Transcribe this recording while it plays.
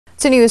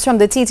To news from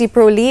the TT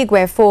Pro League,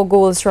 where 4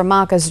 goals from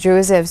Marcus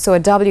Joseph saw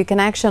W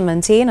Connection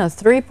maintain a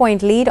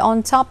 3-point lead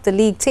on top the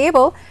league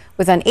table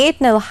with an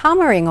 8-0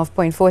 hammering of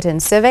Point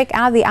Fortin Civic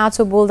at the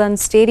Ato Boldon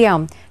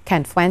Stadium.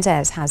 Kent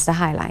Fuentes has the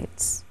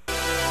highlights.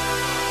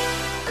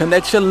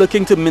 Connection,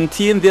 looking to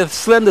maintain their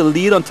slender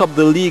lead on top of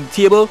the league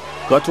table,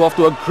 got off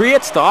to a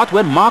great start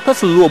when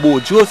Marcus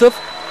Lobo Joseph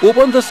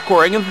opened the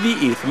scoring in the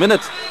 8th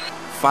minute.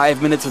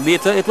 5 minutes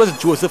later, it was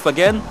Joseph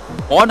again,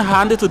 on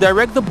hand to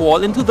direct the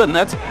ball into the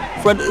net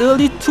for an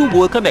early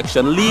 2-goal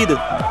Connection lead.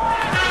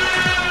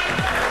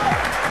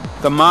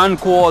 The man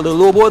called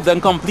Lobo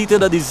then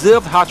completed a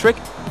deserved hat-trick,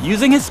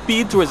 using his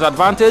speed to his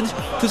advantage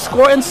to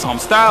score in some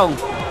style.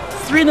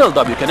 3-0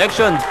 W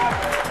Connection.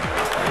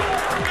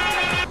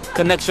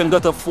 Connection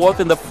got a fourth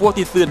in the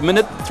 43rd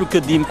minute through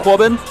Kadeem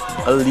Corbin,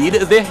 a lead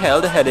they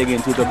held heading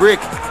into the break.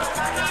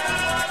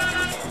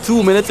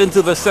 2 minutes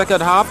into the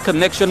second half,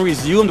 Connection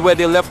resumed where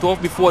they left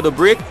off before the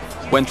break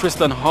when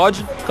Tristan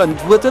Hodge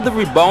converted the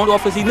rebound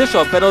off his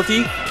initial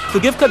penalty to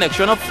give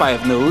Connection a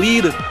 5-0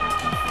 lead.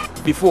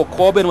 Before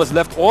Corbin was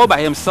left all by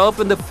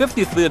himself in the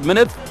 53rd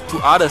minute to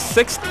add a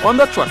 6th on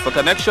the trot for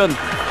Connection.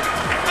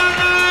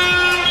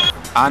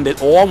 And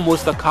it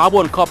almost a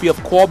carbon copy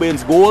of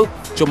Corbin's goal,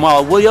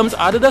 Jamal Williams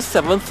added a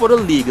 7th for the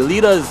league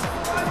leaders.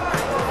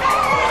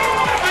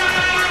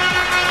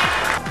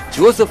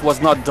 Joseph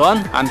was not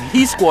done and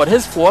he scored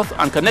his 4th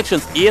and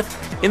Connection's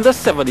 8th in the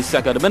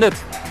 72nd minute.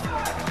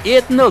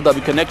 8-0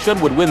 W Connection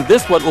would win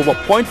this one over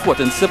Point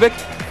Fortin Civic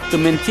to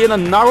maintain a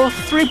narrow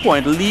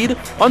 3-point lead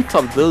on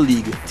top of the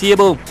league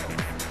table.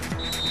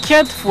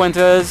 Kent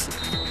Fuentes,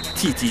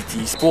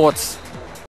 TTT Sports.